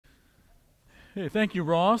Hey, thank you,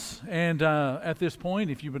 Ross. And at this point,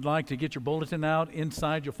 if you would like to get your bulletin out,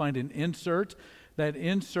 inside you'll find an insert. That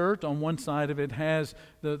insert, on one side of it, has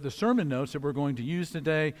the sermon notes that we're going to use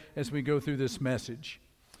today as we go through this message.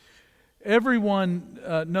 Everyone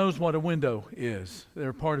knows what a window is.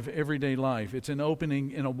 They're part of everyday life. It's an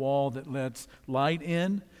opening in a wall that lets light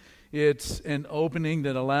in. It's an opening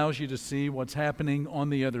that allows you to see what's happening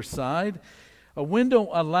on the other side. A window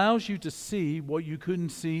allows you to see what you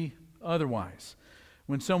couldn't see otherwise.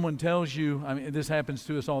 When someone tells you, I mean, this happens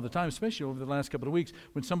to us all the time, especially over the last couple of weeks,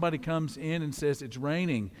 when somebody comes in and says it's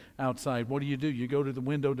raining outside, what do? You go to the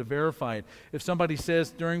window to verify it. If somebody says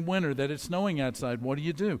during winter that it's snowing outside, what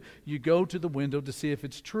do? You go to the window to see if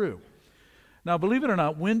it's true. Now, believe it or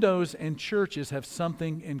not, windows and churches have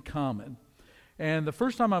something in common. And the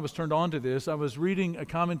first time I was turned on to this, I was reading a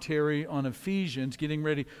commentary on Ephesians, getting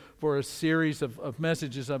ready for a series of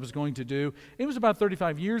messages I was going to do. It was about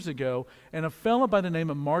 35 years ago, and a fellow by the name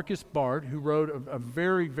of Marcus Bart, who wrote a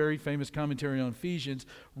very, very famous commentary on Ephesians,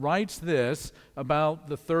 writes this about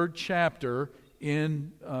the third chapter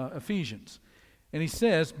in Ephesians. And he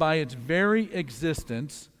says, by its very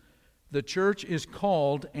existence, the church is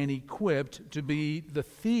called and equipped to be the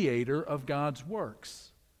theater of God's works.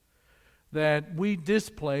 That we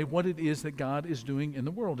display what it is that God is doing in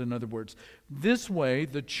the world. In other words, this way,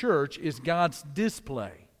 the church is God's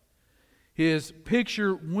display, His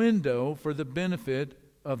picture window for the benefit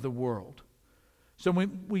of the world. So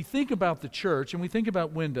when we think about the church and we think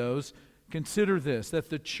about windows, consider this, that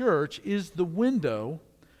the church is the window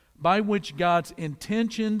by which God's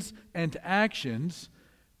intentions and actions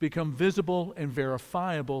become visible and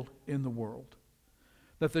verifiable in the world.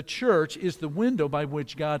 That the church is the window by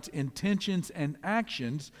which God's intentions and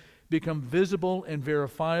actions become visible and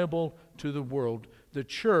verifiable to the world. The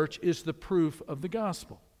church is the proof of the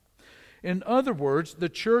gospel. In other words, the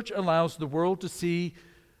church allows the world to see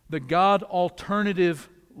the God-alternative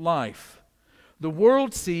life. The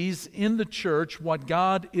world sees in the church what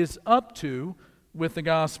God is up to with the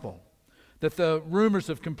gospel. That the rumors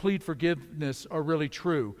of complete forgiveness are really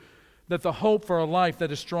true. That the hope for a life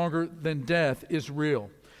that is stronger than death is real.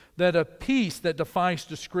 That a peace that defies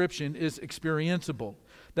description is experienceable.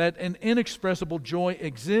 That an inexpressible joy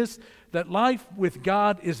exists. That life with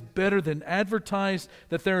God is better than advertised.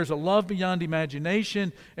 That there is a love beyond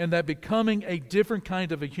imagination. And that becoming a different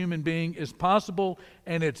kind of a human being is possible.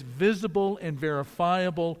 And it's visible and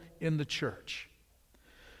verifiable in the church.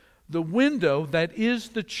 The window that is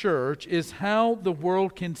the church is how the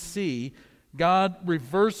world can see God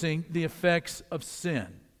reversing the effects of sin.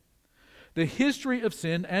 The history of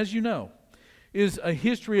sin, as you know, is a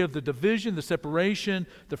history of the division, the separation,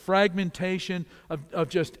 the fragmentation of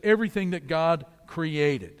just everything that God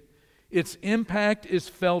created. Its impact is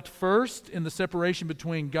felt first in the separation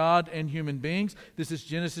between God and human beings. This is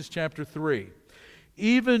Genesis chapter 3.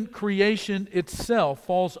 Even creation itself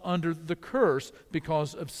falls under the curse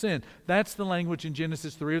because of sin. That's the language in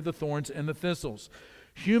Genesis 3 of the thorns and the thistles.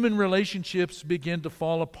 Human relationships begin to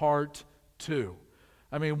fall apart too.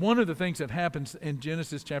 I mean, one of the things that happens in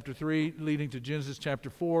Genesis chapter 3 leading to Genesis chapter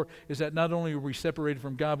 4 is that not only are we separated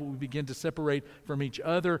from God, but we begin to separate from each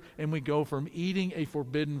other, and we go from eating a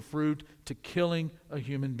forbidden fruit to killing a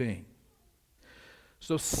human being.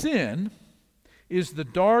 So sin is the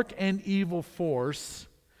dark and evil force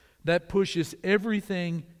that pushes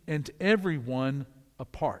everything and everyone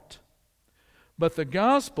apart. But the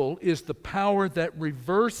gospel is the power that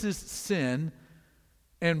reverses sin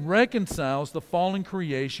and reconciles the fallen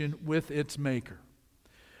creation with its maker.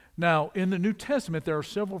 Now, in the New Testament, there are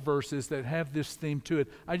several verses that have this theme to it.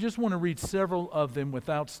 I just want to read several of them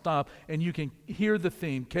without stop, and you can hear the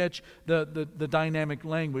theme, catch the dynamic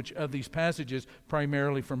language of these passages,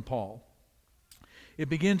 primarily from Paul. It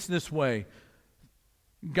begins this way.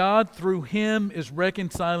 God, through Him, is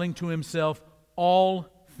reconciling to Himself all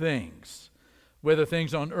things, whether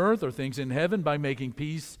things on earth or things in heaven, by making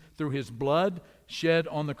peace through His blood shed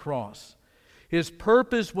on the cross. His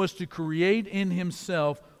purpose was to create in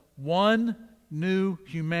Himself one new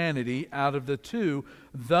humanity out of the two,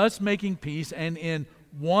 thus making peace, and in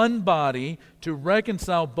one body to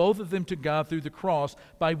reconcile both of them to God through the cross,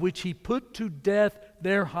 by which He put to death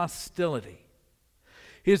their hostility.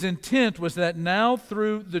 His intent was that now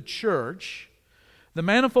through the church, the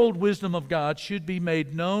manifold wisdom of God should be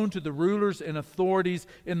made known to the rulers and authorities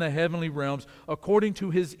in the heavenly realms according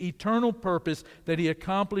to His eternal purpose that He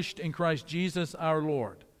accomplished in Christ Jesus our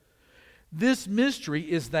Lord. This mystery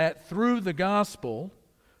is that through the gospel,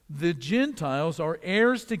 the Gentiles are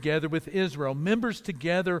heirs together with Israel, members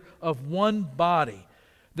together of one body,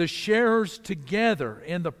 the sharers together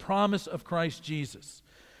in the promise of Christ Jesus.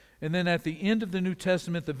 And then at the end of the New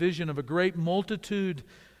Testament, the vision of a great multitude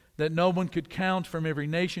that no one could count from every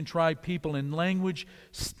nation, tribe, people, and language,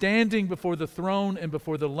 standing before the throne and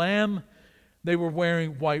before the Lamb. They were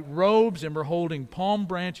wearing white robes and were holding palm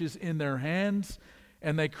branches in their hands,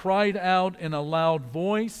 and they cried out in a loud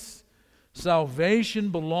voice,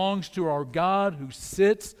 "Salvation belongs to our God who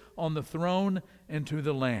sits on the throne and to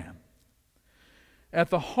the Lamb."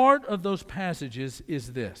 At the heart of those passages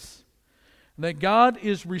is this: that God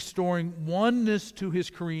is restoring oneness to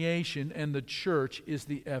His creation, and the church is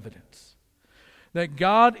the evidence. That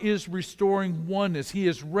God is restoring oneness. He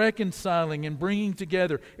is reconciling and bringing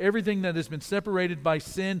together everything that has been separated by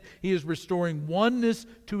sin. He is restoring oneness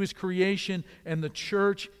to His creation, and the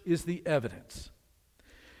church is the evidence.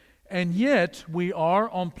 And yet, we are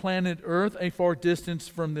on planet Earth a far distance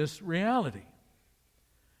from this reality.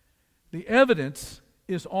 The evidence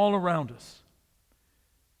is all around us.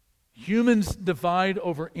 Humans divide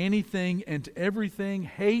over anything and everything.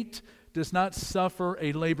 Hate does not suffer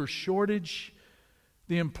a labor shortage.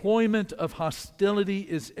 The employment of hostility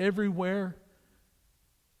is everywhere.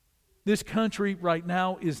 This country right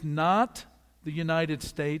now is not the United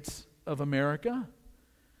States of America.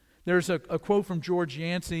 There's a quote from George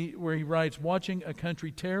Yancey where he writes, "Watching a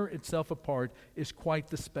country tear itself apart is quite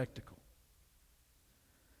the spectacle."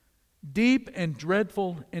 Deep and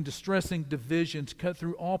dreadful and distressing divisions cut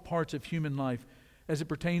through all parts of human life as it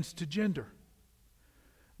pertains to gender.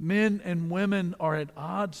 Men and women are at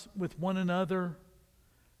odds with one another.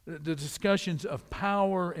 The discussions of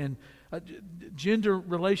power and gender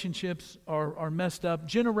relationships are messed up.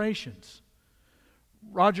 Generations.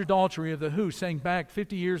 Roger Daltrey of The Who sang back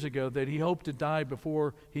 50 years ago that he hoped to die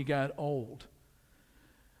before he got old.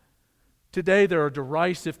 Today there are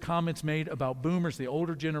derisive comments made about boomers, the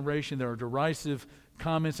older generation. There are derisive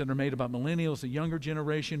comments that are made about millennials, the younger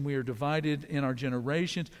generation. We are divided in our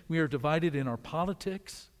generations. We are divided in our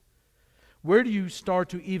politics. Where do you start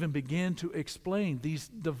to even begin to explain these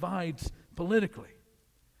divides politically?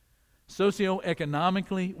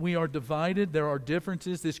 Socioeconomically, we are divided. There are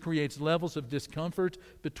differences. This creates levels of discomfort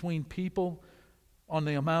between people on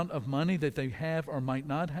the amount of money that they have or might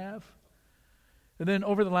not have. And then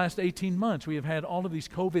over the last 18 months, we have had all of these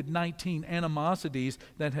COVID-19 animosities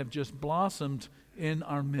that have just blossomed in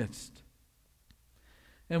our midst.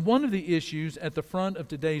 And one of the issues at the front of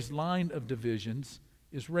today's line of divisions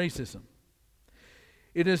is racism.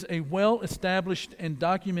 It is a well-established and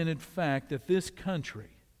documented fact that this country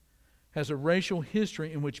has a racial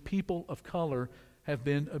history in which people of color have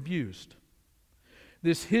been abused.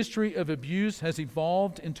 This history of abuse has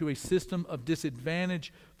evolved into a system of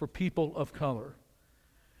disadvantage for people of color.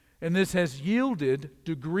 And this has yielded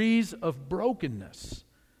degrees of brokenness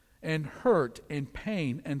and hurt and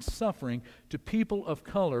pain and suffering to people of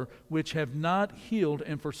color which have not healed,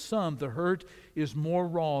 and for some the hurt is more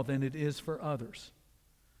raw than it is for others.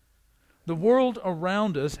 The world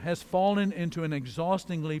around us has fallen into an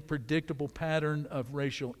exhaustingly predictable pattern of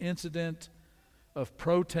racial incident, of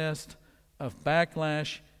protest, of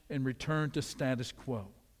backlash, and return to status quo.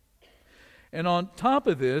 And on top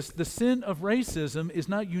of this, the sin of racism is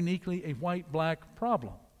not uniquely a white-black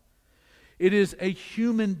problem. It is a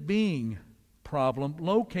human being problem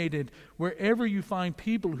located wherever you find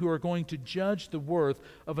people who are going to judge the worth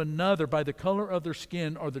of another by the color of their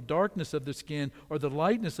skin or the darkness of their skin or the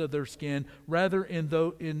lightness of their skin, rather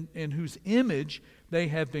in whose image they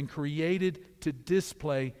have been created to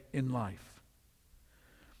display in life.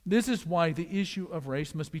 This is why the issue of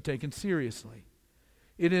race must be taken seriously.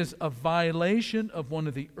 It is a violation of one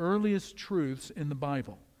of the earliest truths in the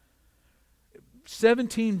Bible.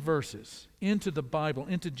 17 verses into the Bible,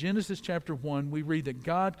 into Genesis chapter 1, we read that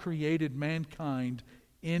God created mankind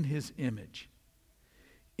in His image.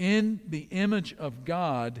 In the image of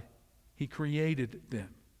God, He created them.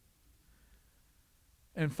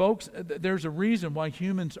 And folks, there's a reason why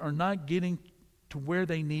humans are not getting to where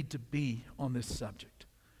they need to be on this subject.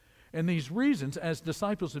 And these reasons, as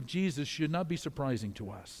disciples of Jesus, should not be surprising to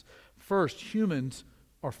us. First, humans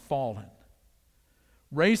are fallen.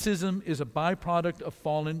 Racism is a byproduct of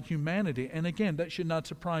fallen humanity. And again, that should not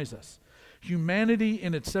surprise us. Humanity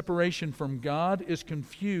in its separation from God is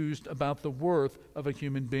confused about the worth of a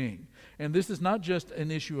human being. And this is not just an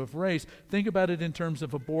issue of race. Think about it in terms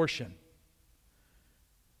of abortion.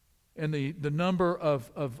 And the number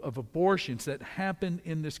of abortions that happen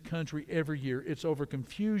in this country every year, it's over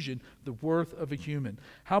confusion, the worth of a human.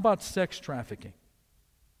 How about sex trafficking?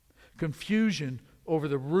 Confusion over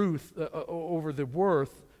the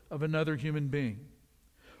worth of another human being.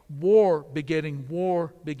 War begetting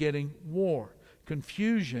war begetting war.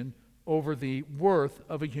 Confusion over the worth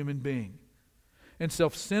of a human being. and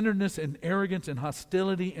self-centeredness and arrogance and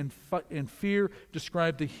hostility and fear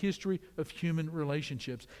describe the history of human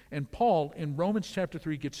relationships. And Paul, in Romans chapter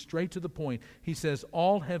 3, gets straight to the point. He says,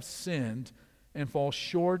 all have sinned and fall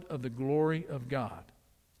short of the glory of God.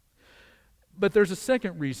 But there's a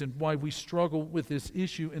second reason why we struggle with this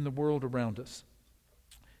issue in the world around us.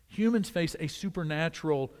 Humans face a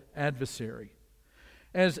supernatural adversary.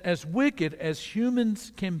 As wicked as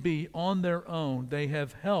humans can be on their own, they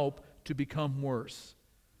have help to become worse.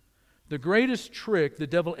 The greatest trick the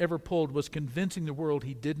devil ever pulled was convincing the world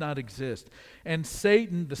he did not exist. And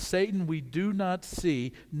Satan, the Satan we do not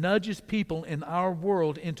see, nudges people in our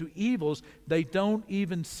world into evils they don't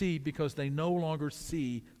even see because they no longer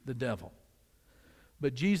see the devil.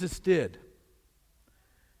 But Jesus did.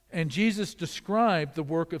 And Jesus described the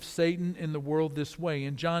work of Satan in the world this way.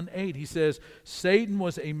 In John 8, he says, Satan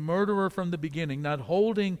was a murderer from the beginning, not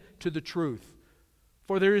holding to the truth,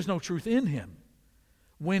 for there is no truth in him.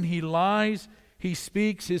 When he lies, he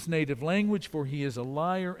speaks his native language, for he is a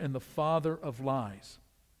liar and the father of lies.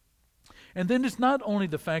 And then it's not only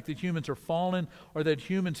the fact that humans are fallen or that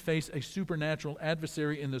humans face a supernatural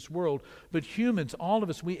adversary in this world, but humans, all of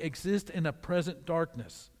us, we exist in a present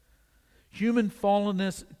darkness. Human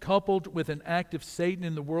fallenness coupled with an active Satan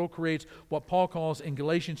in the world creates what Paul calls in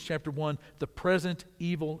Galatians chapter 1, the present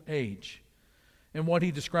evil age, and what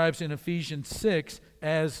he describes in Ephesians 6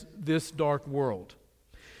 as this dark world.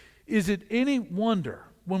 Is it any wonder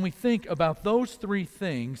when we think about those three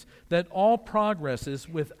things that all progresses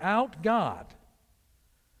without God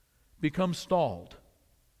become stalled?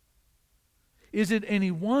 Is it any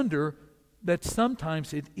wonder that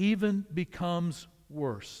sometimes it even becomes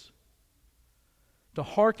worse? To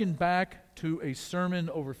hearken back to a sermon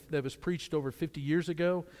that was preached over 50 years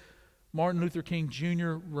ago, Martin Luther King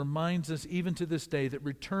Jr. reminds us even to this day that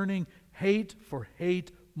returning hate for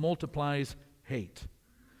hate multiplies hate,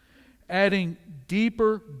 adding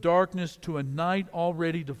deeper darkness to a night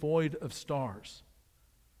already devoid of stars.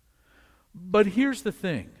 But here's the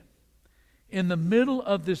thing. In the middle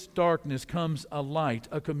of this darkness comes a light,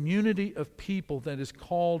 a community of people that is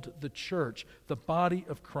called the church, the body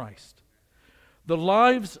of Christ. The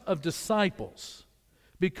lives of disciples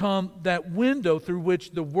become that window through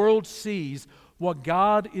which the world sees what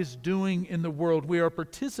God is doing in the world. We are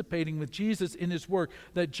participating with Jesus in His work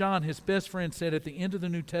that John, his best friend, said at the end of the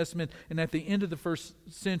New Testament and at the end of the first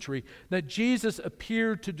century, that Jesus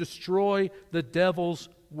appeared to destroy the devil's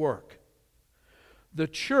work. The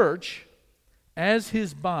church, as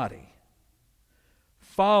His body,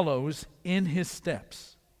 follows in His steps.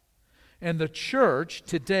 And the church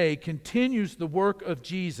today continues the work of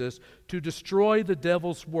Jesus to destroy the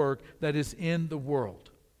devil's work that is in the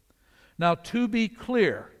world. Now, to be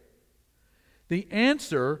clear, the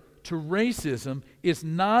answer to racism is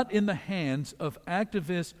not in the hands of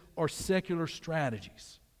activists or secular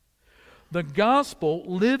strategies. The gospel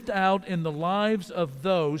lived out in the lives of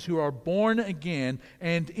those who are born again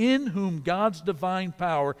and in whom God's divine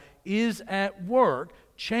power is at work,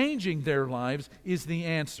 changing their lives, is the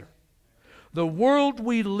answer. The world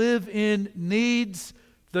we live in needs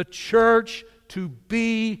the church to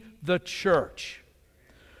be the church.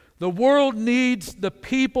 The world needs the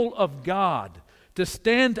people of God to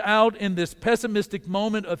stand out in this pessimistic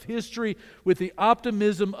moment of history with the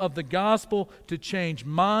optimism of the gospel to change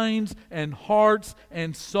minds and hearts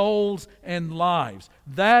and souls and lives.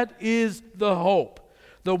 That is the hope.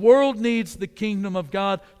 The world needs the kingdom of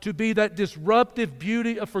God to be that disruptive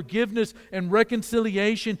beauty of forgiveness and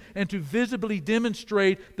reconciliation and to visibly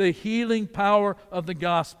demonstrate the healing power of the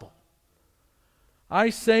gospel.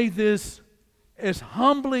 I say this as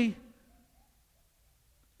humbly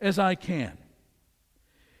as I can.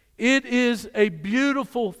 It is a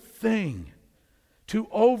beautiful thing to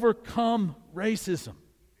overcome racism.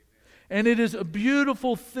 And it is a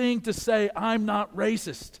beautiful thing to say, I'm not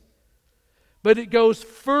racist. But it goes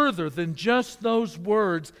further than just those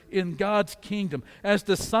words in God's kingdom. As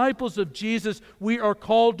disciples of Jesus, we are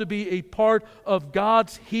called to be a part of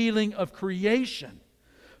God's healing of creation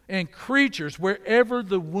and creatures wherever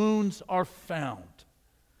the wounds are found.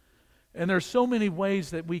 And there are so many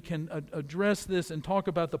ways that we can address this and talk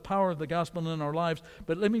about the power of the gospel in our lives,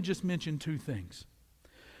 but let me just mention two things.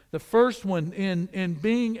 The first one, in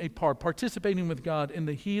being a participating with God in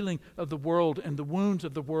the healing of the world and the wounds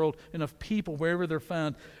of the world and of people wherever they're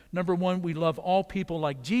found. Number one, we love all people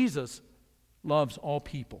like Jesus loves all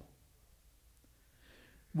people.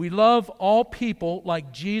 We love all people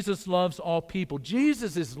like Jesus loves all people.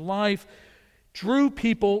 Jesus' life drew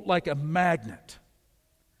people like a magnet.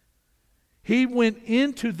 He went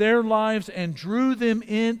into their lives and drew them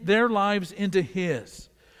in their lives into His.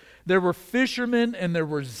 There were fishermen and there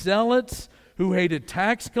were zealots who hated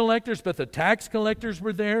tax collectors, but the tax collectors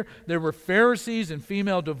were there. There were Pharisees and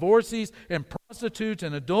female divorcees and prostitutes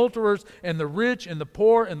and adulterers and the rich and the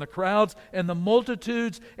poor and the crowds and the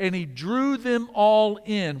multitudes, and he drew them all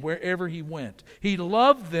in wherever he went. He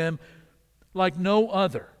loved them like no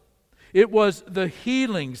other. It was the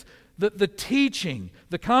healings, the teaching,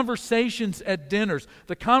 the conversations at dinners,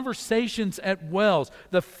 the conversations at wells,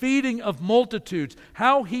 the feeding of multitudes,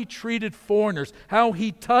 how he treated foreigners, how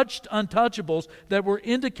he touched untouchables that were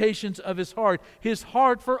indications of his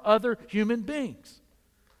heart for other human beings.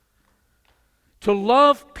 To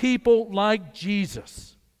love people like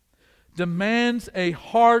Jesus demands a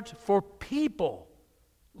heart for people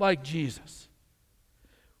like Jesus.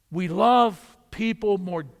 We love people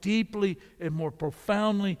more deeply and more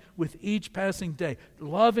profoundly with each passing day,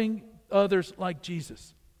 loving others like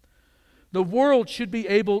Jesus. The world should be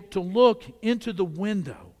able to look into the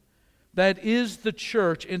window that is the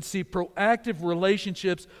church and see proactive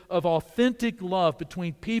relationships of authentic love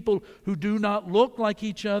between people who do not look like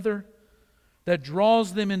each other, that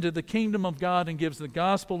draws them into the kingdom of God and gives the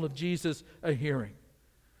gospel of Jesus a hearing.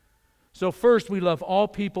 So first, we love all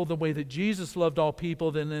people the way that Jesus loved all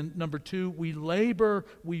people. Then number two, we labor,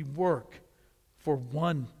 we work for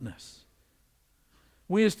oneness.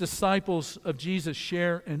 We as disciples of Jesus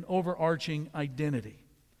share an overarching identity.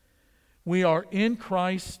 We are in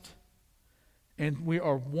Christ and we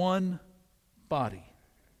are one body.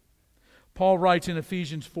 Paul writes in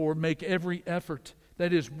Ephesians 4, make every effort,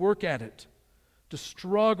 that is, work at it, to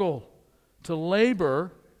struggle, to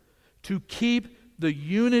labor, to keep the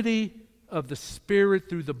unity of the Spirit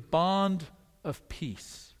through the bond of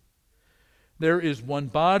peace. There is one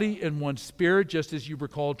body and one Spirit, just as you were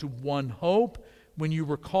called to one hope. When you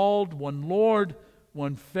were called, one Lord,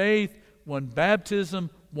 one faith, one baptism,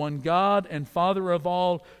 one God and Father of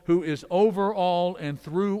all, who is over all and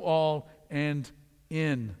through all and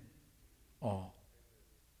in all.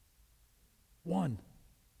 One.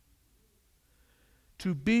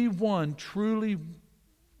 To be one, truly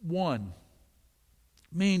one,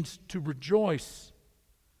 means to rejoice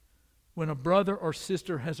when a brother or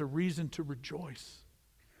sister has a reason to rejoice.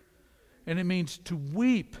 And it means to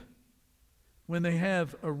weep when they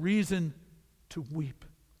have a reason to weep.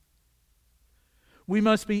 We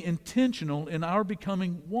must be intentional in our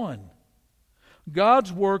becoming one.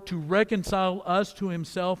 God's work to reconcile us to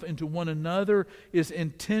Himself and to one another is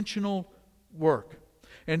intentional work.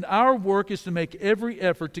 And our work is to make every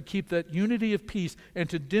effort to keep that unity of peace and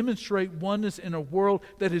to demonstrate oneness in a world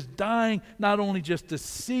that is dying not only just to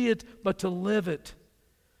see it, but to live it.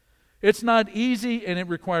 It's not easy and it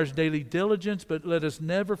requires daily diligence, but let us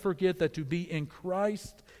never forget that to be in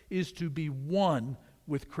Christ is to be one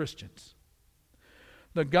with Christians.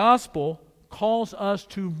 The gospel calls us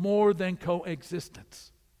to more than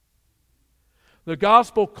coexistence. The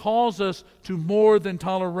gospel calls us to more than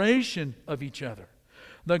toleration of each other.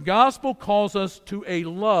 The gospel calls us to a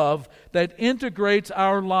love that integrates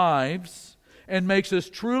our lives and makes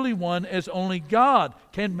us truly one as only God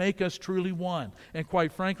can make us truly one. And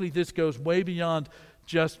quite frankly, this goes way beyond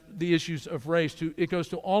just the issues of race. It goes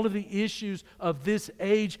to all of the issues of this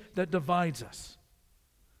age that divides us.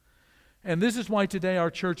 And this is why today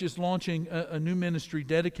our church is launching a new ministry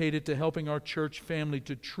dedicated to helping our church family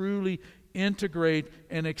to truly integrate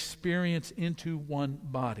and experience into one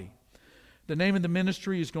body. The name of the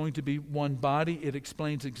ministry is going to be One Body. It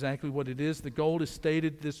explains exactly what it is. The goal is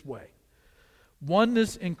stated this way: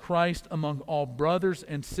 oneness in Christ among all brothers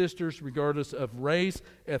and sisters, regardless of race,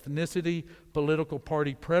 ethnicity, political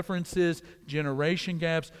party preferences, generation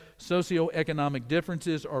gaps, socioeconomic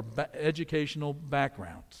differences, or educational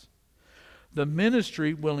backgrounds. The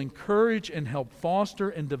ministry will encourage and help foster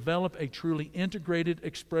and develop a truly integrated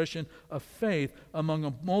expression of faith among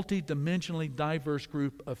a multidimensionally diverse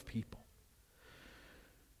group of people.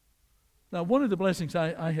 Now, one of the blessings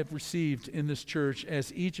I have received in this church,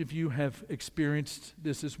 as each of you have experienced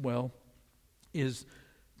this as well, is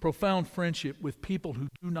profound friendship with people who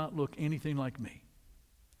do not look anything like me.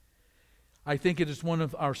 I think it is one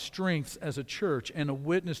of our strengths as a church and a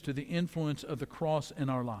witness to the influence of the cross in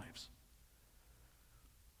our lives.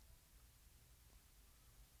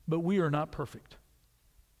 But we are not perfect.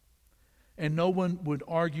 And no one would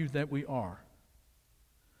argue that we are.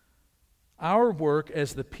 Our work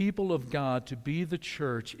as the people of God to be the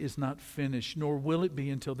church is not finished, nor will it be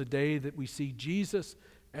until the day that we see Jesus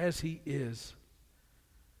as He is.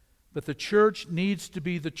 But the church needs to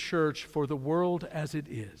be the church for the world as it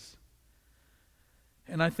is.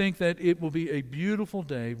 And I think that it will be a beautiful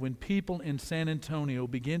day when people in San Antonio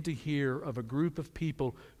begin to hear of a group of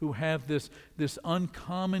people who have this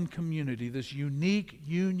uncommon community, this unique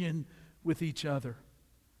union with each other,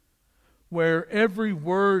 where every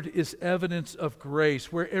word is evidence of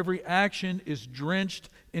grace, where every action is drenched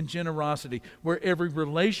in generosity, where every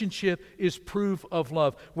relationship is proof of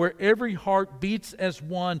love, where every heart beats as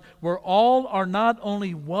one, where all are not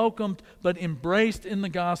only welcomed but embraced in the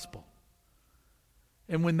gospel.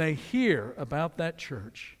 And when they hear about that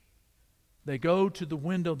church, they go to the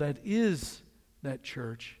window that is that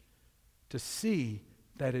church to see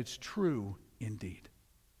that it's true indeed.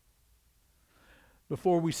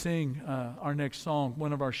 Before we sing our next song,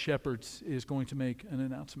 one of our shepherds is going to make an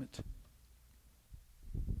announcement.